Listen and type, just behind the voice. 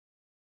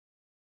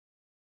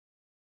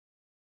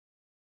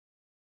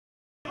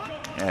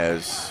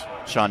as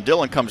Sean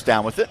Dillon comes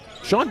down with it.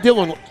 Sean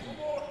Dillon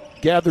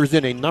gathers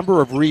in a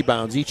number of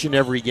rebounds each and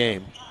every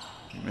game.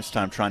 This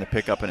time trying to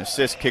pick up an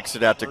assist, kicks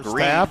it out to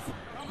Green. Staff.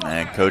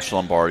 And Coach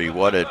Lombardi,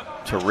 what a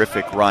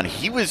terrific run.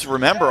 He was,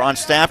 remember, on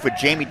staff with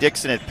Jamie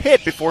Dixon at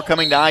Pitt before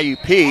coming to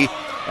IUP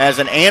as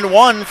an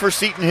and-one for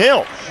Seton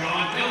Hill.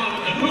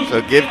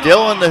 So give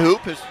Dillon the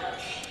hoop.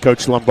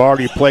 Coach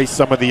Lombardi plays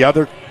some of the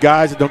other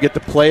guys that don't get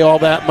to play all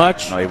that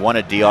much. No, he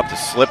wanted Diop to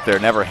slip there.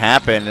 Never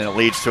happened, and it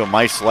leads to a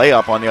nice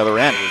layup on the other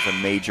end. It was a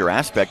major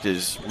aspect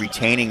is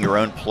retaining your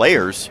own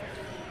players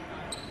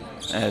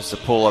as the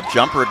pull-up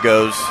jumper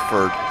goes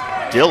for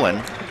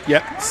Dillon.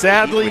 Yep,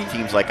 sadly. With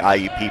teams like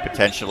IUP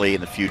potentially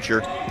in the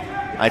future.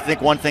 I think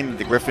one thing that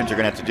the Griffins are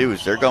going to have to do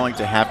is they're going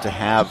to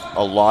have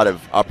a lot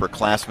of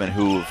upperclassmen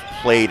who've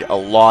played a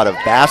lot of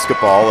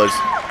basketball as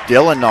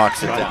Dillon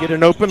knocks it down. Get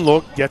an open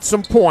look, get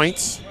some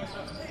points.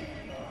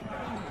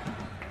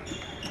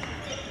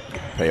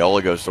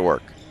 Paola goes to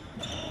work.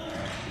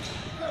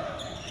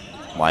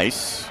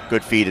 Weiss,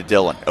 good feed to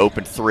Dillon.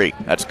 Open three.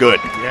 That's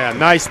good. Yeah,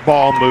 nice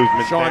ball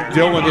movement. Sean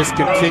Dillon has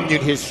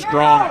continued his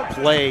strong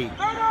play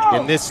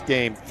in this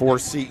game for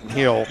Seton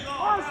Hill.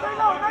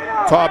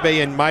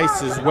 Tabe and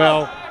Mice as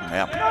well.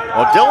 Yeah.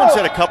 Well, Dillon's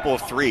hit a couple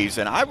of threes,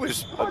 and I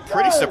was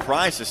pretty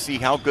surprised to see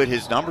how good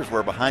his numbers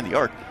were behind the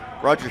arc.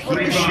 Roger, he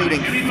was shooting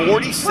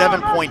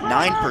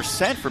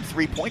 47.9% from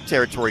three-point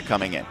territory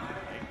coming in.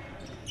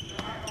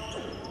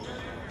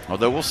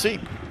 Although we'll see.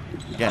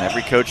 Again,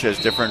 every coach has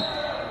different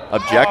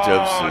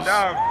objectives. Is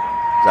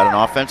that an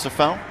offensive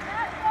foul?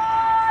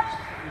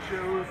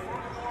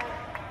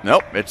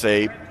 Nope, it's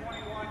a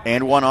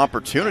and one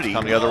opportunity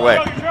come the other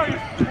way.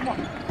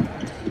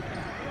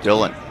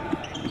 Dillon,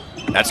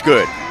 that's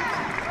good.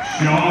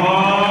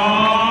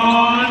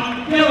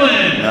 Sean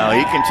Dillon. No,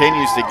 he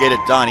continues to get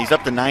it done. He's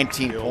up to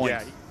 19 points.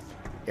 Yeah.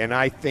 And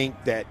I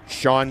think that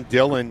Sean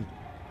Dillon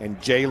and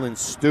Jalen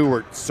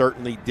Stewart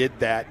certainly did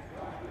that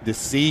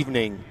this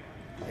evening.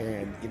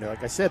 And, you know,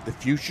 like I said, the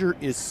future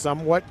is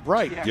somewhat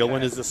bright.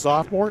 Dillon is a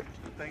sophomore.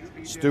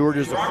 Stewart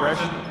is a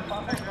freshman.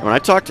 When I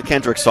talked to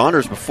Kendrick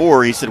Saunders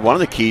before, he said one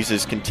of the keys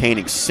is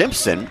containing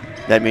Simpson,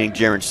 that meaning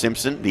Jaron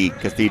Simpson, the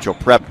Cathedral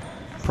Prep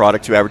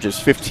product who averages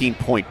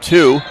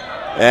 15.2,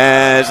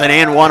 as an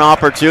and one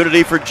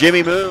opportunity for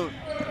Jimmy Moon.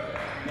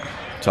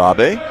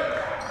 Tabe.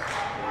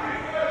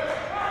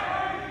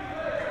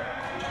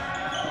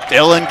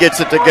 Dillon gets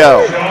it to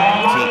go.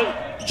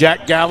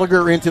 Jack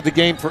Gallagher into the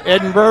game for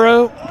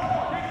Edinburgh.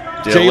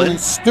 Dillon. Jalen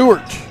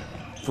Stewart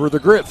for the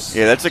Griffs.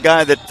 Yeah, that's a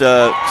guy that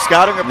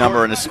scouting a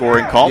number in the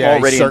scoring column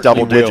already in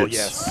double digits.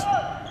 Yes.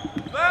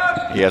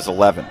 He has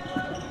 11.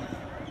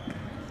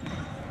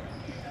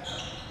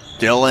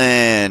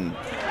 Dillon.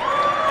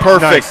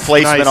 Perfect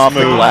placement off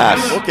the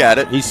glass. Look at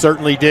it. He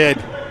certainly did.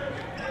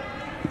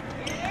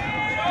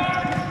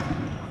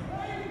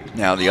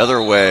 Now the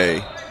other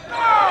way.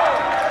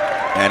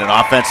 And an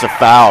offensive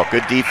foul.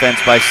 Good defense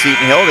by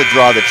Seton Hill to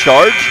draw the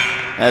charge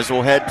as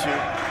we'll head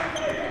to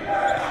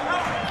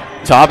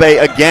Tabe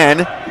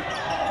again.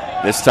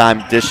 This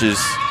time dishes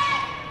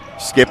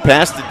skip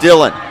pass to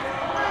Dillon.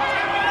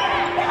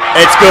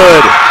 It's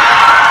good.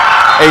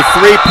 A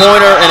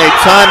three-pointer and a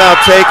timeout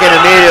taken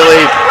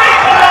immediately.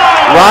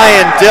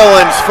 Ryan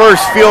Dillon's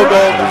first field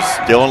goal was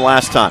Dillon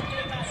last time.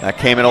 That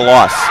came in a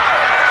loss.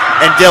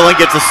 And Dillon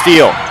gets a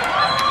steal.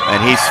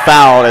 And he's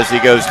fouled as he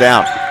goes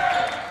down.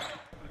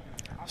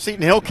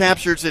 Seton Hill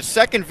captures its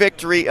second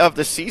victory of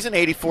the season,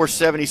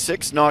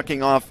 84-76,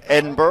 knocking off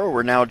Edinburgh.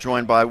 We're now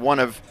joined by one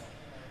of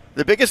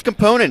the biggest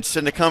components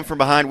in the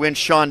come-from-behind win,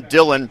 Sean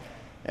Dillon,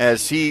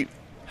 as he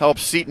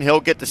helps Seton Hill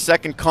get the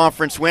second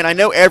conference win. I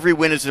know every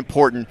win is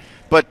important,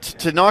 but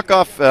to knock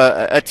off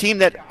a team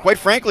that, quite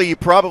frankly, you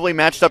probably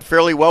matched up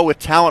fairly well with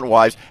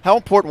talent-wise, how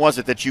important was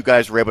it that you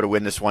guys were able to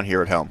win this one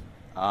here at home?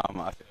 I feel it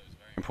was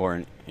very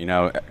important. You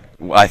know,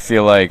 I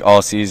feel like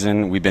all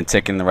season we've been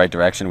ticking in the right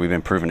direction. We've been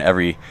improving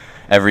every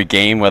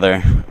game,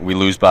 whether we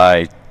lose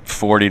by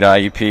 40 to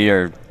IUP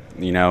or,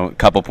 you know, a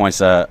couple points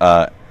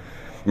to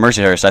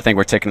Mercyhurst. I think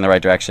we're ticking in the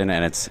right direction,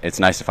 and it's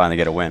nice to finally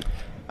get a win.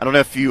 I don't know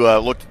if you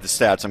looked at the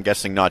stats. I'm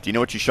guessing not. Do you know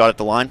what you shot at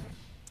the line?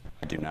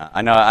 I do not.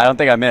 I know. I don't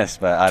think I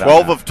missed, but I don't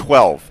 12 know. of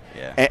 12.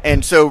 Yeah.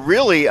 And so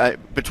really,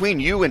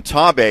 between you and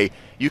Tabe,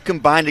 you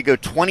combined to go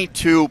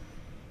 22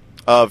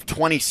 of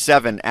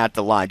 27 at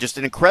the line. Just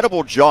an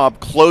incredible job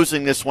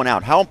closing this one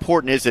out. How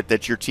important is it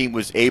that your team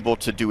was able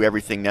to do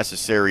everything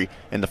necessary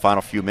in the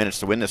final few minutes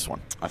to win this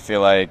one? I feel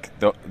like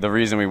the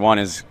reason we won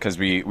is because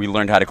we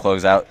learned how to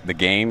close out the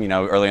game. You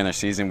know, early in the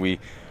season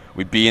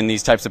we'd be in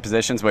these types of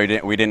positions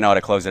where we didn't know how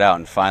to close it out,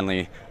 and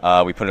finally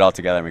we put it all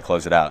together and we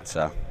closed it out.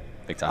 So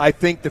big time. I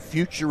think the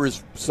future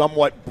is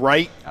somewhat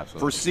bright. Absolutely.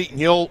 For Seton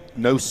Hill.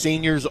 No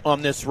seniors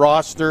on this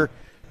roster.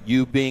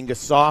 You being a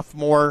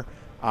sophomore.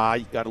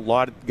 You've got a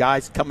lot of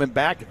guys coming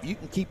back. If you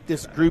can keep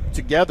this group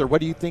together,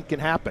 what do you think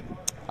can happen?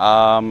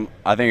 I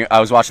think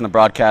I was watching the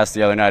broadcast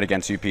the other night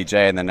against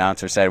UPJ, and the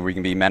announcer said we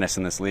can be menace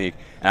in this league,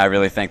 and I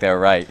really think they were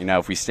right. You know,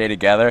 if we stay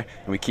together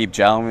and we keep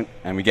gelling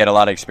and we get a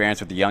lot of experience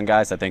with the young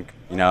guys, I think,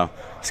 you know,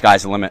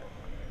 sky's the limit.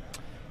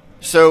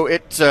 So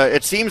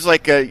it seems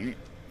like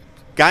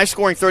guys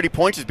scoring 30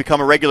 points has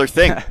become a regular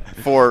thing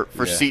for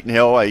Yeah. Seton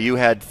Hill. You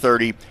had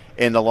 30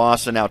 in the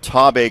loss, and now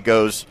Tabe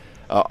goes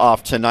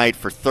off tonight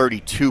for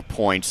 32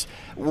 points.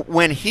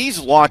 When he's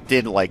locked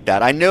in like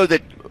that, I know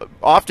that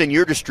often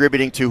you're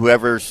distributing to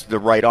whoever's the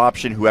right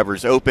option,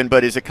 whoever's open,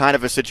 but is it kind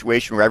of a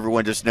situation where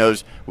everyone just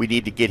knows we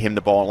need to get him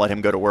the ball and let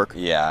him go to work?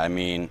 Yeah, I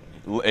mean,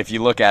 if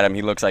you look at him,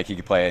 he looks like he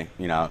could play,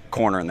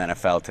 corner in the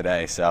NFL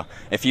today. So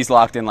if he's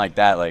locked in like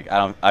that,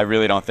 I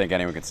really don't think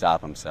anyone can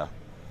stop him. So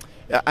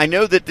I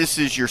know that this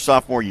is your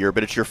sophomore year,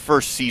 but it's your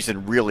first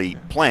season really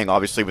playing,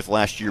 obviously, with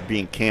last year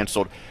being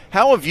canceled.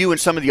 How have you and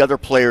some of the other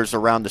players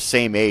around the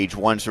same age,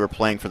 ones who are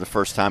playing for the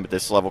first time at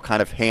this level,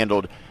 kind of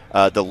handled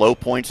the low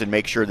points and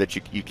make sure that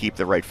you keep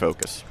the right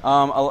focus?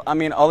 I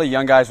mean, all the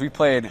young guys, we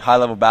played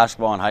high-level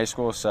basketball in high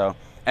school,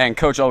 and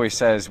Coach always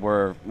says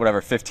we're,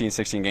 15,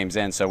 16 games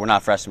in, so we're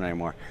not freshmen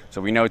anymore.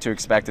 So we know what to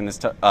expect in this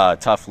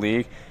tough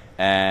league,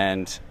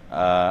 and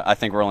I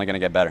think we're only going to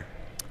get better.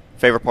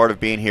 Favorite part of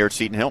being here at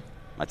Seton Hill?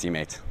 My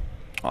teammates.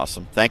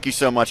 Awesome. Thank you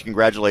so much.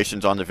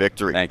 Congratulations on the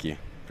victory. Thank you.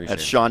 Appreciate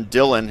That's it. Sean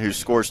Dillon, who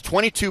scores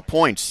 22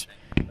 points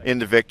in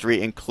the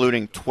victory,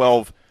 including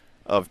 12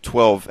 of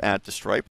 12 at the stripe.